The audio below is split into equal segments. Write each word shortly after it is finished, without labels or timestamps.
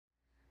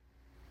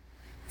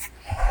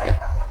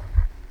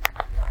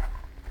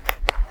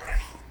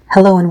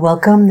Hello and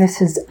welcome.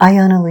 This is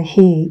Ayana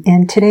Lahi.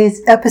 In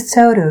today's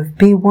episode of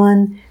Be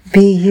One,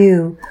 Be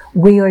You,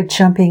 we are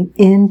jumping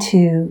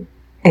into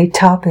a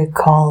topic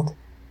called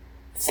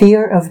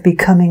Fear of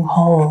Becoming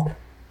Whole.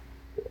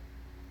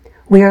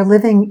 We are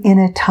living in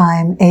a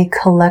time, a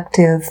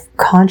collective,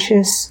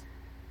 conscious,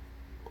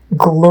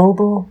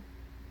 global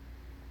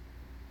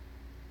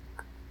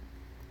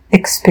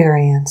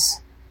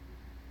experience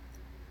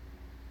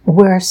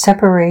where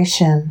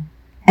separation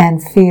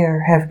and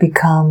fear have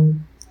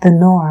become the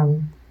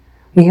norm.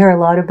 We hear a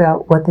lot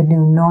about what the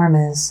new norm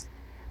is,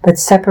 but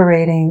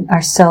separating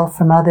ourselves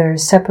from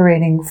others,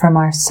 separating from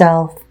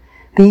ourselves,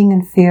 being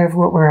in fear of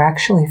what we're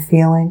actually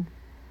feeling,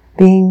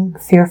 being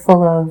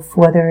fearful of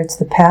whether it's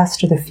the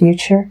past or the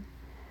future,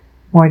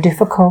 more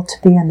difficult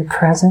to be in the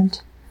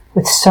present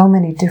with so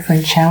many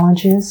different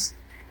challenges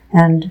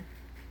and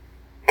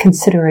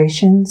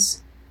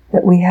considerations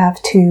that we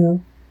have to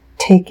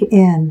take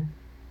in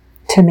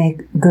to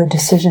make good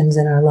decisions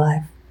in our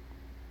life.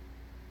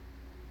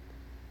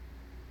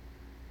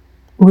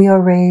 We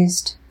are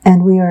raised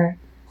and we are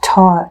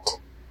taught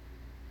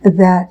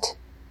that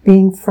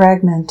being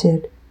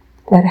fragmented,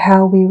 that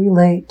how we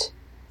relate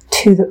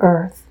to the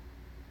earth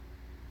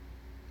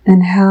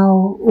and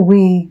how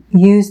we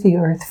use the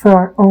earth for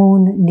our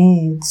own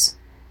needs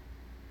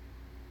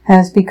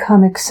has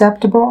become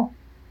acceptable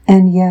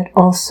and yet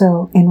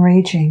also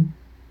enraging.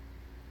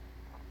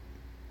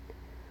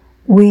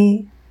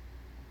 We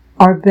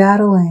are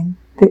battling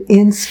the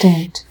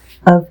instinct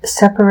of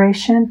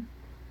separation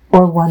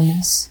or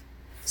oneness.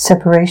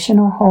 Separation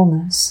or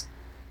wholeness.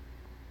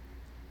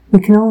 We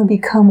can only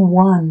become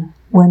one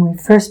when we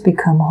first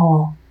become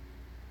whole.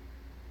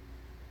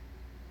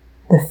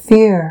 The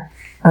fear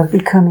of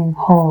becoming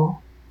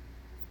whole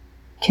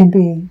can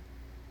be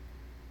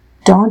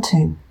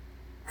daunting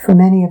for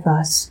many of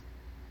us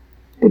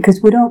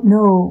because we don't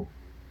know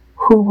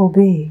who will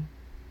be.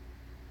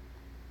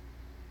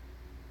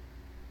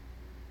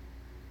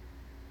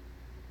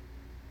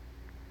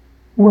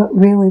 What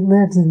really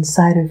lives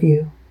inside of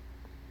you?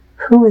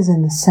 Who is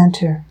in the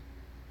center?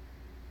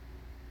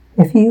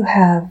 If you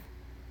have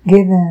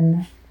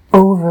given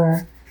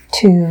over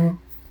to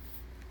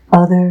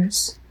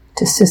others,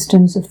 to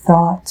systems of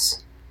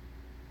thoughts,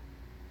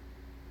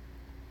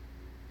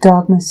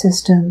 dogma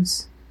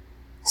systems,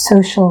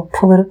 social,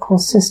 political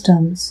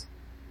systems,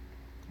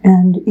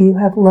 and you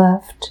have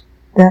left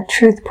that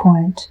truth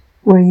point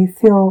where you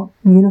feel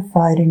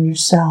unified in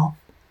yourself,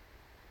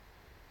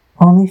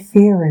 only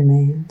fear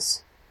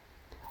remains.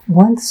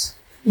 Once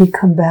we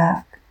come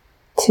back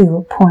to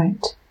a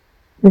point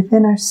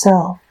within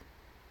ourselves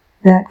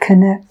that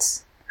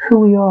connects who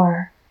we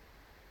are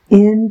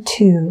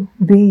into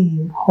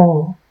being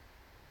whole,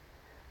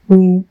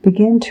 we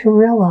begin to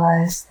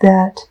realize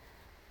that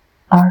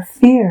our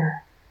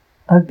fear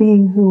of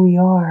being who we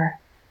are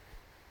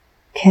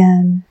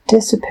can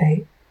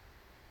dissipate.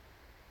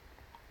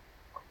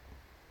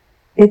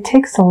 It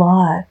takes a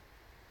lot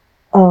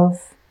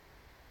of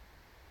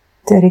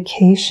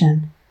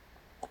dedication,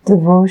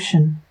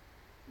 devotion,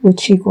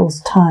 which equals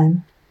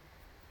time,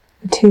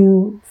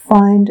 to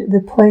find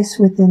the place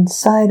within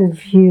inside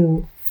of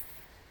you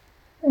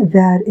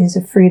that is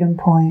a freedom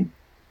point.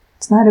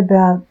 It's not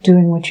about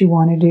doing what you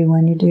want to do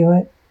when you do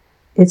it.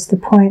 It's the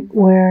point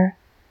where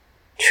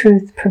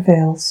truth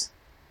prevails.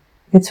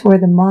 It's where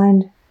the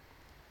mind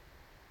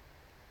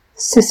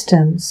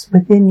systems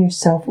within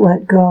yourself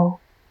let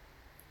go,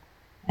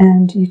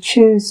 and you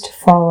choose to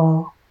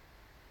follow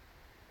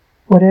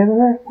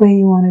whatever way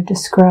you want to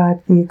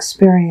describe the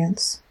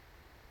experience,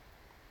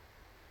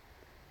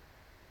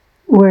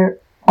 where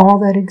all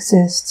that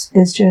exists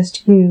is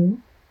just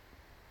you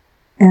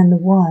and the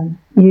one,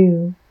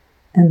 you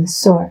and the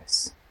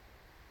source.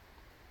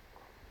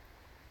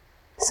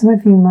 Some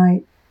of you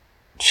might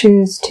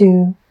choose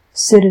to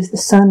sit as the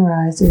sun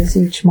rises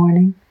each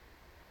morning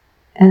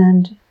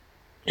and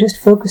just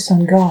focus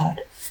on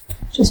God.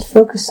 Just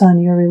focus on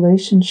your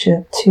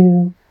relationship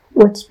to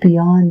what's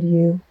beyond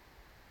you.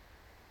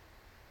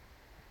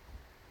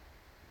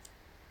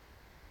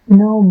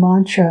 No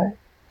mantra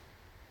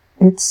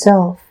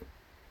itself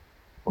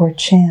or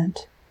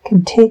chant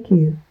can take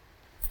you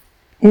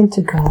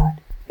into God.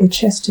 It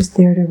just is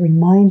there to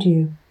remind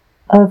you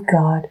of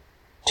God,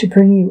 to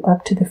bring you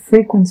up to the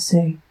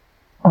frequency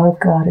of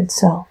God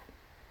itself.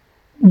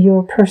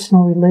 Your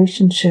personal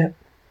relationship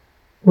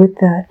with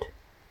that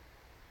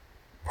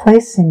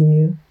place in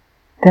you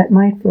that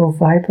might feel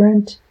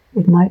vibrant,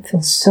 it might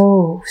feel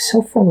so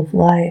full of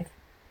life,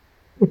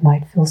 it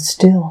might feel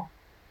still,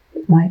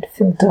 it might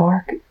feel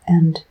dark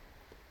and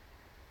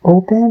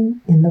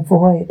open in the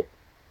void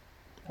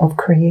of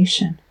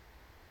creation.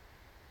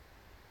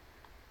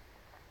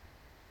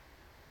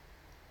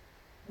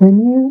 When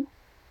you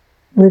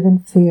live in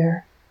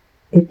fear,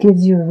 it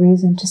gives you a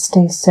reason to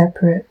stay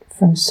separate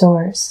from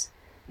Source.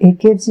 It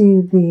gives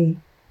you the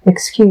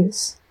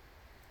excuse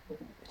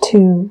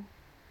to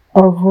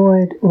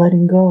avoid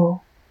letting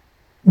go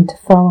into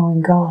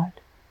following God.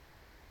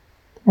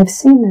 I've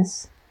seen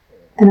this,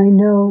 and I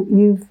know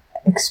you've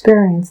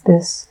experienced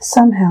this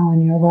somehow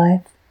in your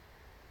life,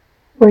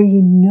 where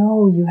you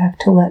know you have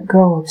to let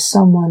go of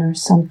someone or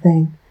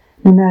something,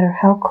 no matter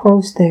how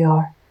close they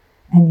are,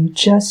 and you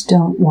just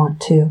don't want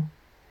to,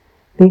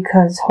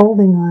 because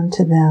holding on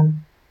to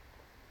them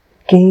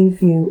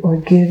gave you or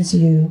gives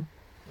you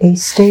a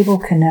stable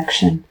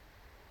connection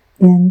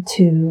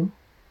into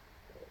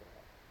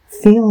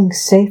feeling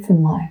safe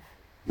in life,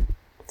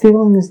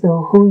 feeling as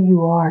though who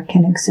you are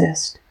can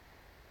exist.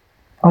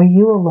 Are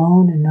you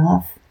alone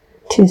enough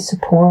to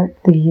support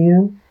the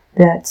you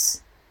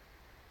that's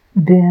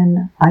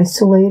been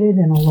isolated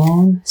and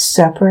alone,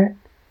 separate,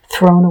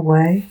 thrown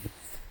away,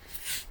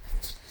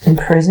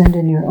 imprisoned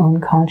in your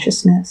own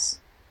consciousness?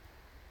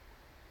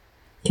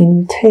 Can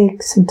you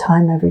take some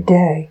time every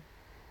day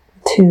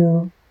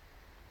to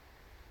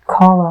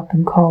call up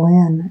and call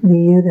in the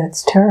you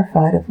that's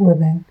terrified of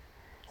living,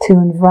 to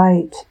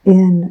invite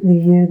in the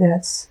you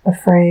that's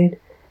afraid,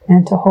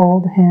 and to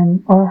hold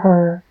him or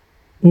her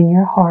in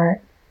your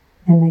heart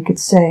and make it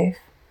safe?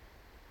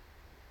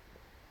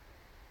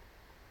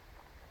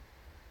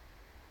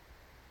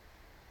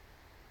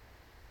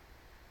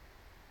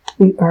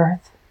 The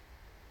earth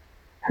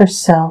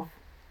herself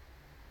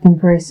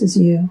embraces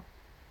you.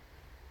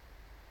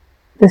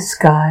 The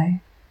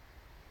sky,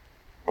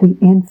 the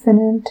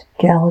infinite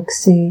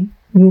galaxy,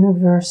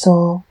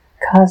 universal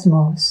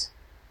cosmos,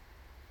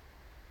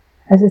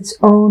 has its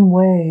own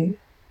way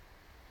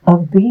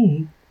of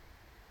being.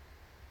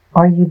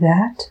 Are you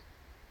that?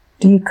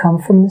 Do you come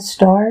from the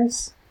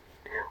stars?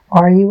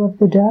 Are you of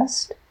the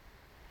dust?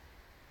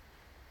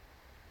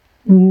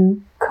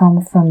 You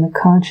come from the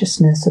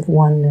consciousness of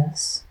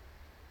oneness.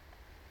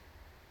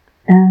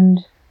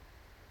 And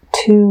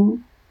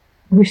to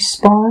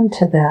respond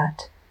to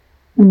that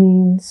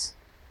means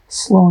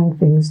slowing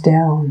things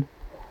down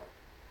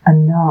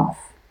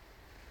enough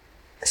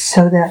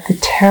so that the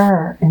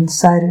terror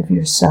inside of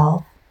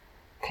yourself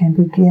can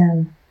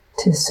begin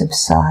to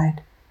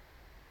subside,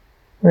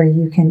 where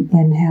you can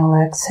inhale,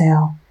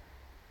 exhale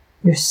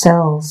your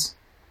cells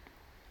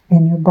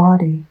in your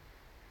body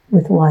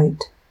with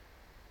light,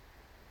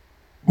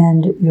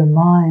 and your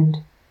mind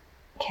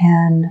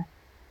can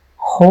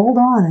hold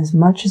on as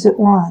much as it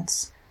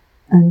wants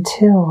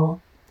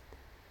until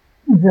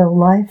the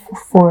life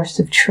force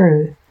of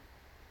truth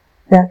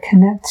that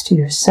connects to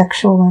your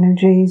sexual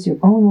energies, your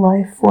own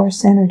life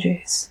force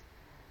energies,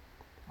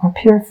 are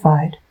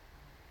purified.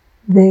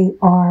 They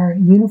are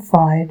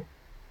unified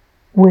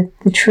with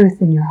the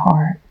truth in your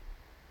heart.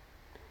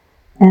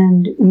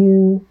 And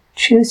you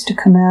choose to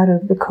come out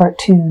of the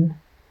cartoon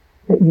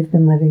that you've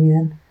been living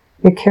in,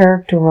 your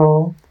character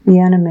role, the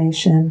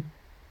animation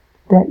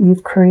that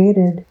you've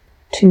created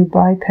to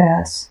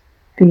bypass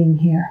being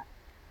here,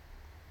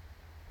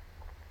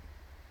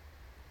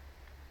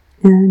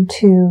 and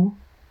to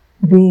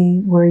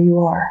be where you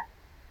are.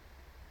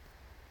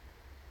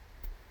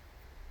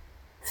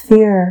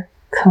 Fear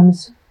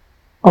comes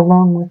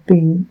along with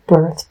being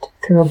birthed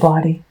through a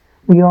body.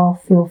 We all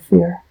feel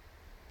fear.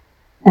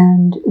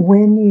 And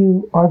when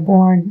you are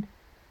born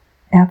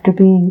after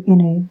being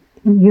in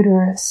a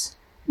uterus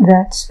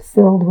that's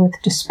filled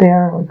with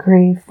despair or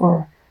grief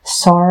or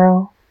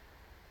sorrow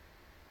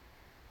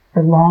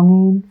or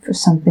longing for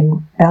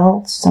something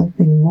else,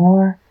 something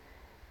more,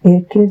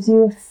 it gives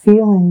you a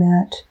feeling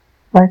that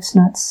life's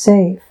not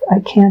safe. I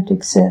can't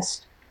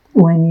exist.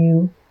 When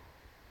you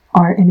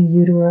are in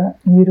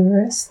a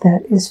uterus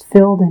that is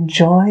filled in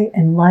joy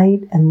and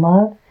light and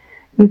love,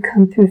 you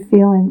come through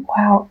feeling,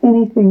 wow,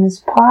 anything is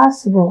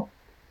possible.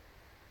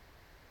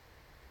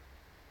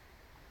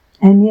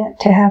 And yet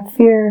to have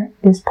fear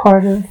is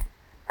part of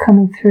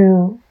coming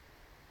through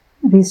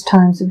these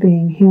times of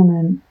being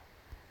human.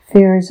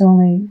 Fear is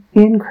only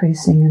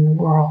increasing in the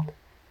world.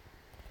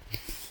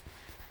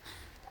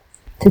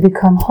 To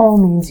become whole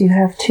means you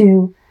have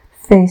to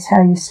face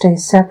how you stay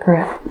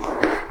separate.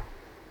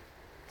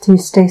 Do you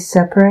stay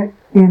separate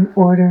in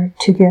order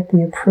to get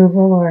the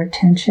approval or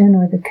attention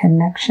or the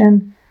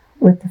connection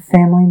with a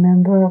family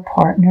member, a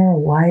partner, a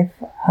wife,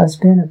 a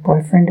husband, a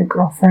boyfriend, a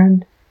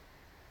girlfriend,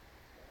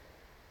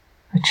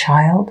 a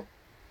child?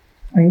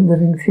 Are you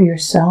living for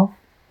yourself?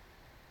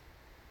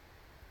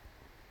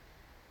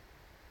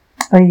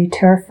 Are you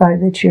terrified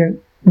that you're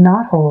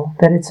not whole,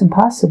 that it's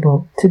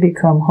impossible to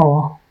become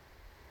whole?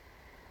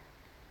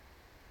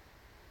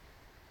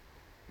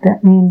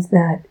 That means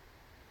that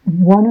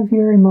one of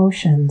your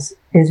emotions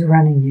is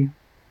running you.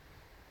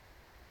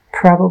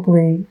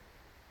 Probably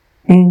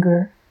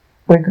anger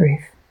or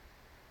grief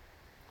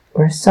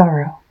or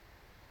sorrow.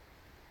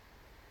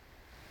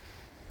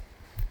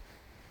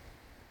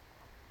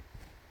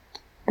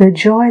 The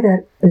joy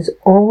that is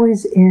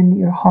always in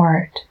your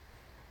heart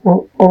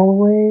will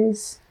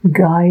always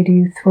guide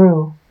you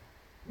through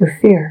your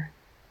fear.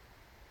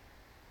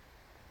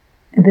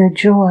 The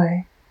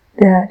joy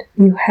that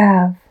you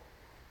have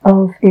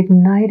of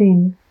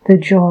igniting the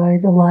joy,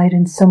 the light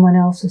in someone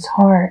else's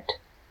heart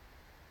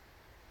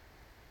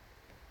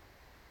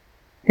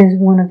is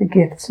one of the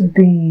gifts of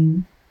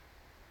being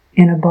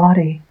in a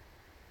body.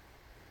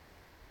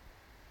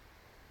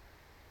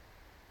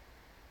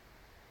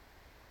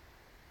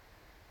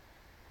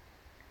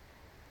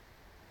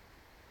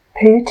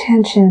 Pay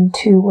attention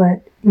to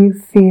what you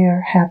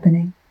fear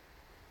happening.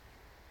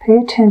 Pay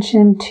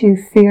attention to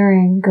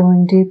fearing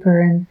going deeper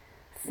and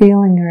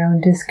feeling your own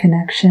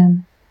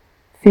disconnection,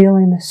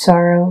 feeling the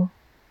sorrow,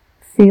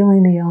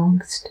 feeling the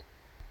angst.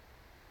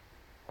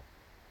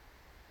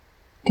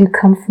 Do you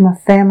come from a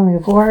family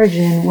of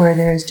origin where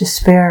there is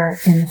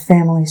despair in the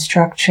family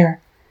structure?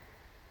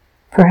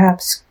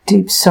 Perhaps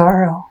deep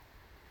sorrow.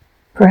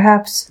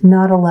 Perhaps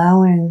not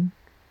allowing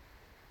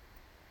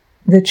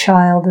the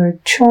child or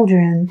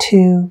children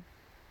to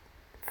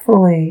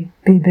fully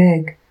be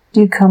big.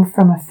 Do you come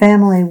from a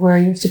family where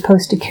you're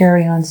supposed to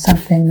carry on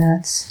something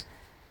that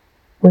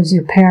was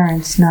your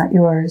parents, not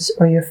yours,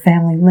 or your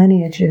family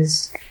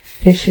lineage's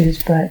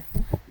issues, but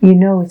you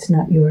know it's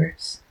not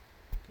yours?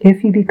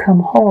 If you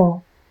become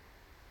whole,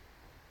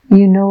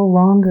 you no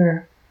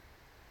longer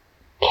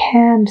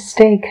can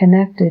stay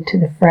connected to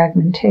the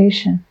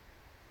fragmentation.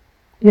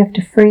 You have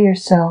to free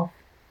yourself,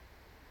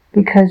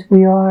 because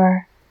we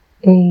are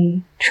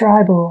a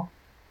tribal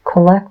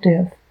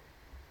collective.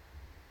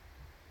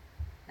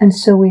 And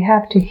so we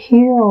have to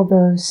heal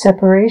those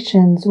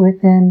separations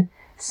within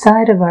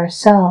side of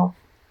ourselves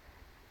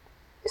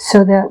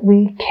so that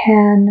we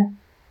can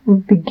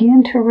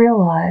begin to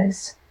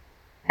realize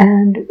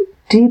and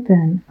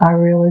deepen our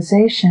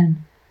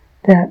realization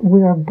that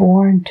we are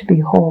born to be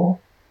whole.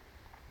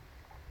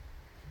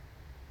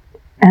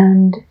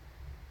 And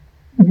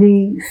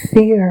the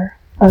fear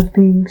of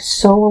being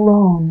so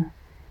alone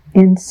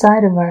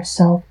inside of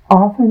ourselves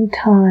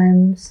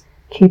oftentimes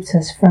keeps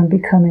us from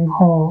becoming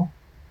whole,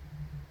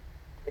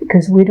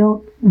 because we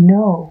don't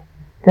know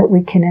that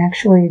we can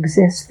actually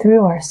exist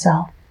through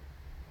ourselves.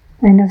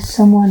 I know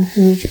someone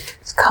who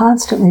is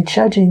constantly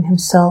judging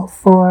himself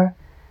for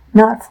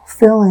not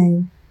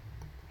fulfilling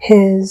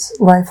his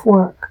life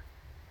work.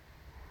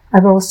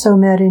 I've also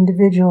met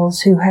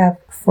individuals who have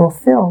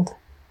fulfilled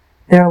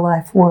their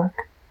life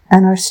work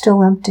and are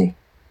still empty.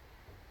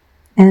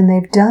 And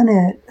they've done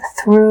it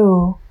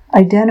through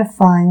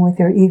identifying with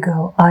their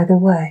ego either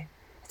way.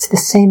 It's the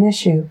same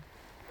issue.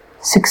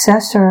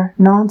 Success or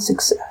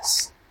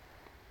non-success.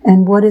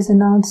 And what is a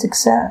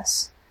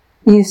non-success?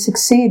 You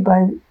succeed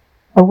by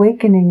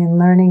awakening and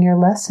learning your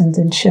lessons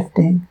and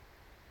shifting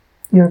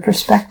your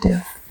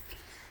perspective.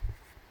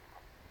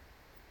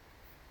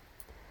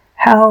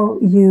 How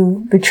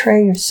you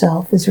betray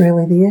yourself is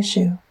really the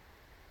issue.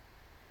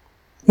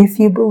 If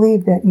you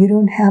believe that you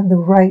don't have the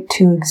right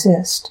to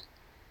exist,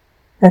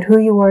 that who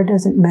you are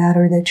doesn't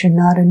matter, that you're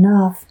not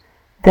enough,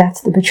 that's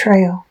the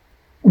betrayal.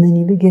 And then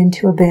you begin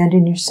to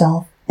abandon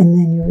yourself, and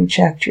then you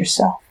reject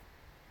yourself.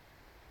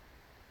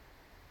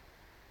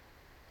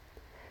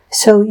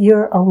 So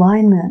your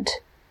alignment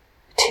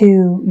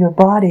to your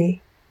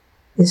body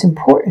is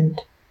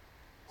important.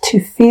 To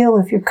feel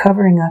if you're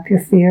covering up your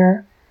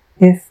fear,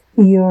 if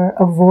you're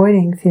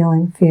avoiding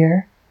feeling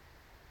fear,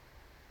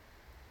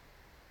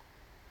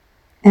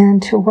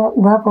 and to what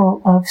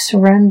level of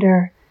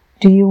surrender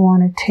do you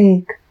want to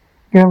take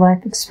your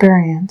life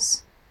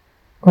experience?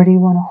 Or do you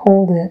want to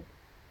hold it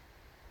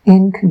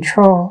in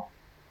control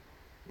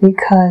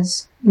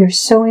because you're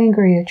so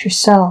angry at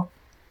yourself,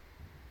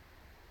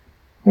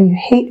 or you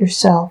hate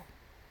yourself,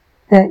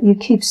 that you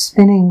keep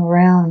spinning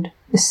around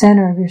the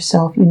center of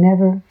yourself, you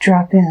never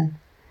drop in.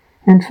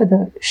 And for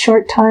the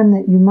short time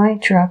that you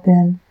might drop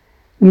in,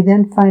 you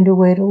then find a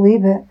way to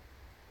leave it,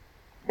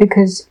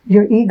 because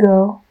your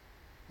ego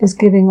is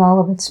giving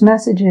all of its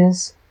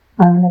messages.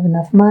 I don't have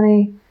enough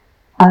money.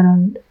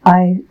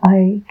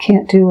 I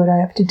can't do what I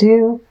have to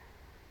do.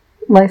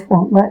 Life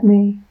won't let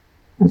me.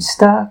 I'm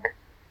stuck.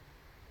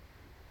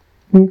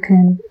 You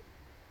can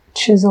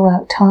chisel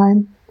out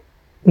time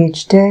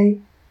each day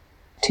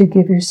to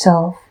give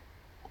yourself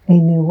a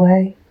new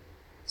way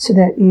so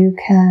that you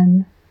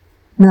can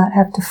not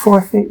have to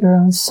forfeit your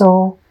own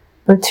soul,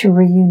 but to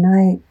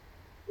reunite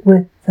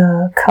with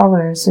the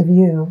colors of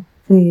you,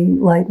 the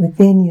light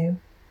within you,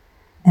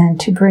 and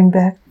to bring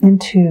back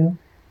into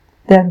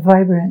that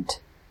vibrant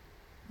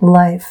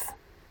life,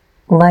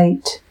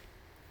 light,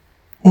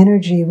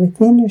 energy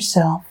within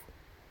yourself,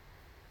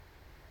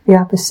 the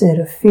opposite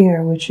of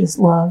fear, which is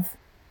love.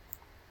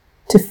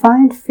 To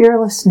find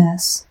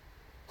fearlessness,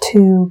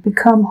 to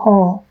become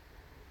whole,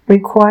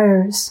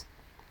 requires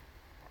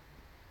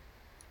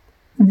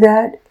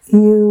that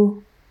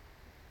you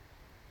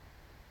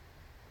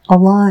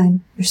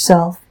align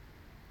yourself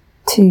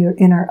to your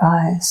inner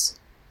eyes,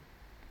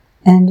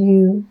 and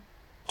you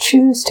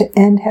choose to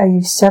end how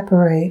you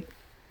separate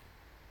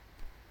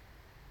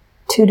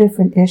two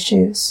different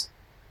issues,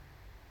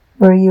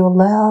 where you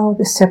allow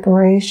the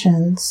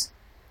separations,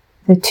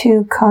 the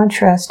two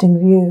contrasting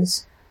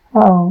views.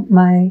 Oh,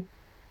 my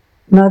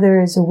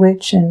mother is a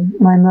witch and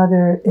my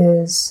mother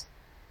is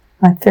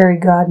my fairy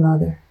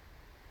godmother.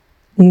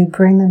 You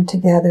bring them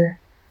together.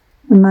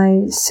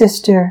 My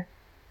sister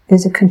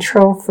is a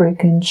control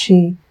freak and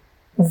she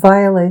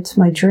violates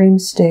my dream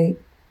state,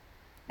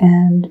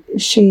 and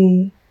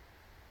she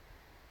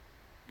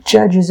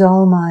judges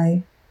all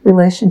my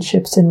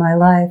relationships in my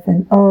life,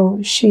 and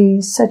oh,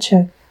 she's such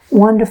a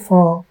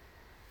wonderful,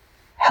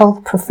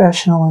 health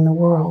professional in the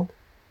world.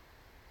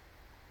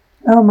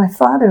 Oh, my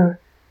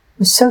father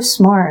was so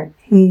smart.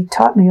 He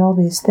taught me all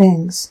these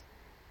things.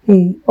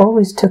 He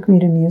always took me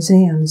to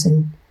museums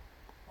and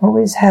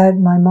always had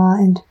my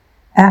mind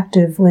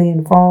actively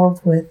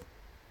involved with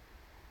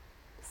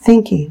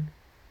thinking.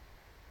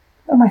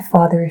 But my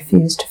father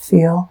refused to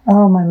feel.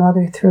 Oh, my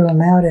mother threw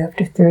him out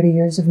after 30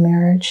 years of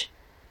marriage.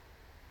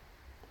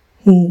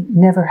 He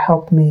never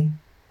helped me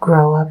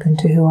grow up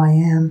into who I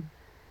am,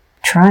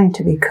 trying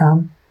to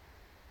become,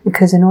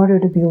 because in order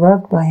to be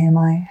loved by him,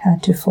 I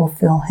had to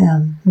fulfill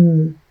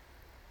him.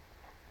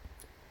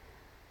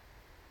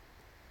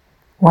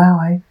 Wow,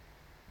 I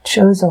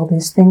chose all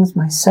these things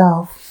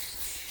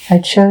myself. I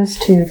chose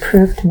to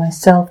prove to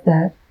myself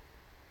that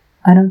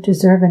I don't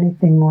deserve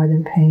anything more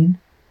than pain,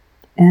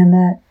 and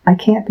that I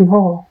can't be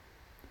whole.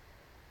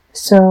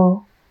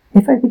 So,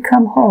 if I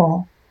become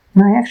whole,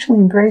 and I actually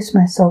embrace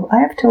myself, I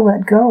have to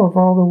let go of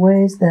all the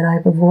ways that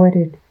I've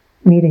avoided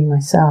meeting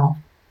myself.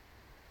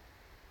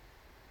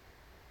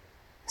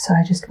 So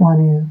I just want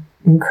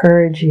to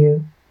encourage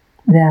you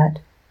that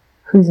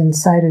who's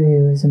inside of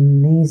you is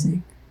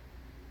amazing,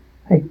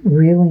 like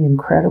really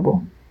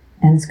incredible,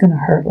 and it's going to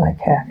hurt like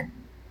heck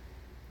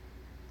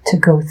to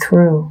go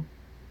through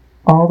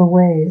all the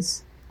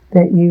ways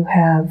that you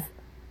have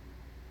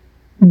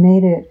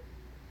made it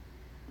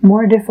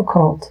more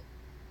difficult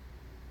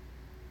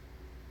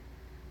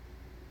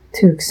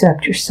to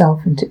accept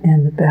yourself and to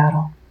end the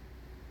battle.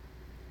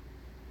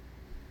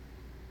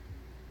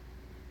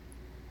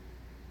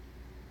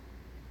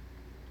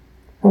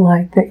 The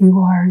light that you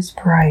are is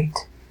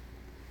bright,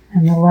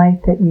 and the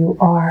light that you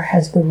are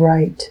has the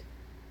right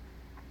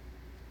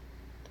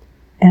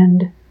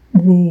and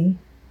the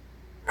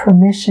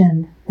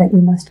permission that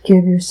you must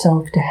give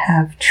yourself to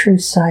have true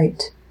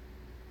sight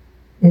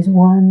is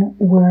one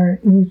where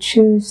you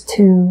choose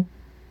to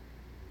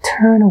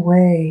turn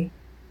away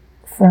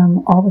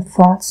from all the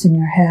thoughts in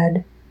your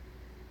head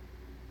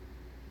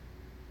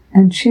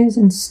and choose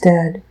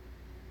instead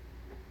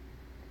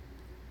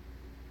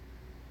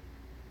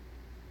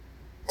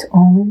to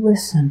only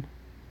listen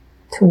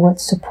to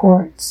what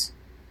supports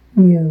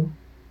you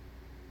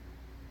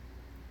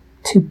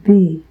to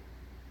be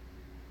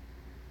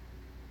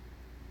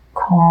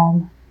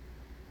calm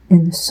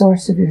in the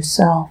source of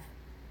yourself,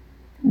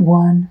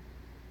 one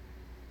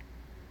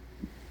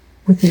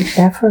with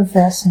the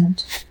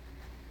effervescent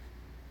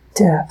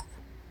depth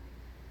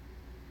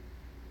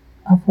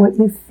of what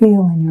you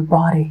feel in your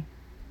body,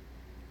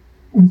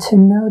 and to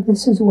know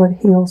this is what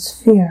heals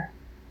fear.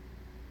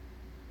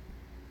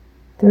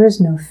 There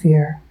is no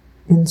fear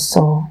in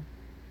soul.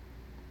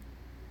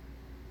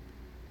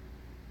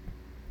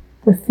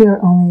 The fear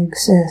only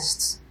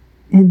exists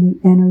in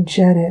the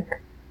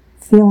energetic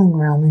feeling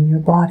realm in your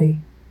body.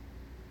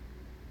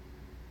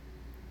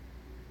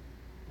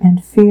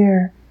 And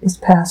fear is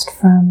passed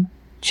from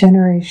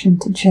generation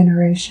to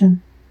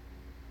generation.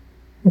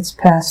 It's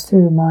passed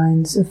through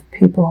minds of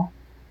people,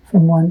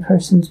 from one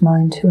person's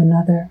mind to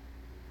another.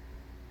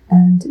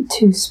 And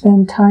to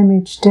spend time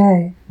each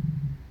day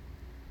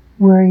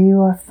where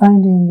you are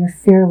finding your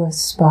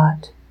fearless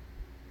spot.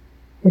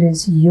 It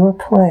is your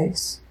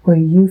place where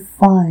you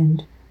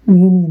find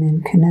union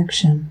and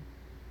connection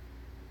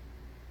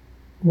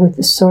with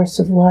the source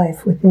of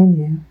life within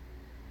you,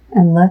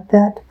 and let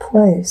that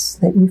place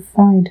that you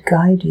find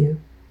guide you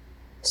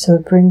so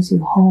it brings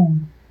you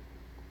home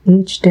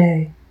each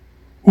day.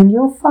 And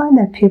you'll find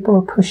that people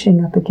are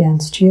pushing up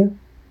against you.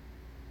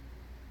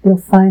 You'll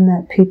find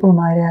that people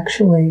might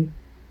actually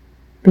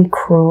be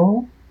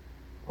cruel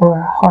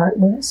or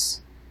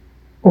heartless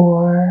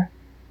or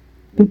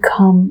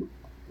become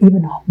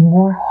even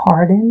more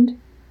hardened.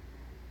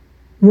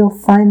 You'll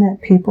find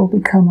that people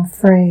become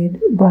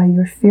afraid by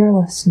your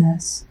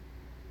fearlessness,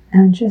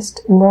 and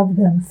just love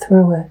them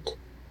through it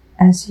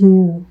as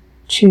you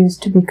choose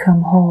to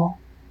become whole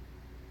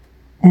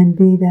and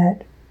be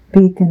that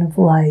beacon of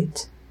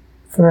light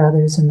for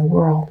others in the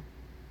world.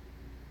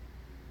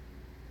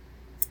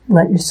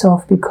 Let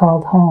yourself be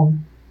called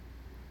home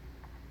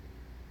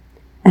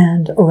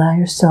and allow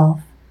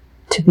yourself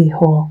to be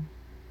whole.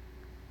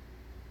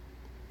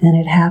 And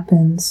it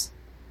happens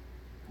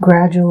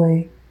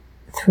gradually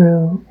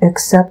through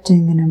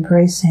accepting and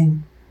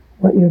embracing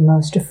what you're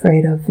most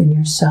afraid of in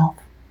yourself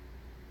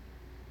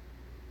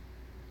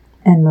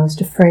and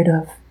most afraid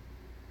of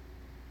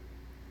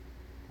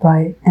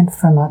by and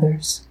from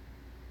others.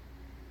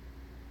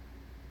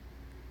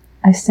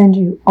 I send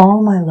you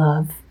all my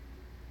love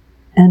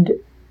and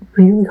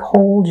really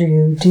hold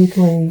you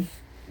deeply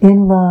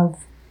in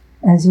love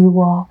as you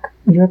walk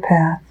your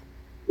path,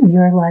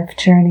 your life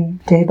journey,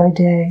 day by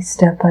day,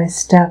 step by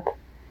step,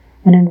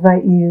 and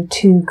invite you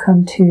to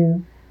come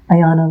to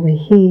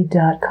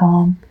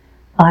IanaLahey.com,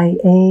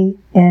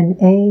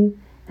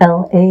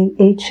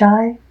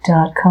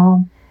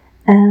 IANALAHI.com,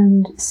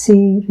 and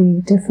see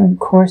the different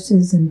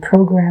courses and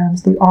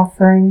programs, the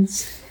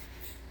offerings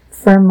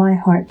from my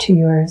heart to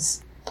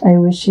yours. I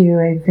wish you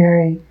a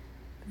very,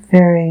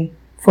 very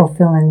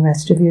fulfilling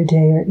rest of your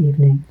day or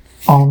evening.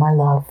 All my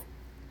love.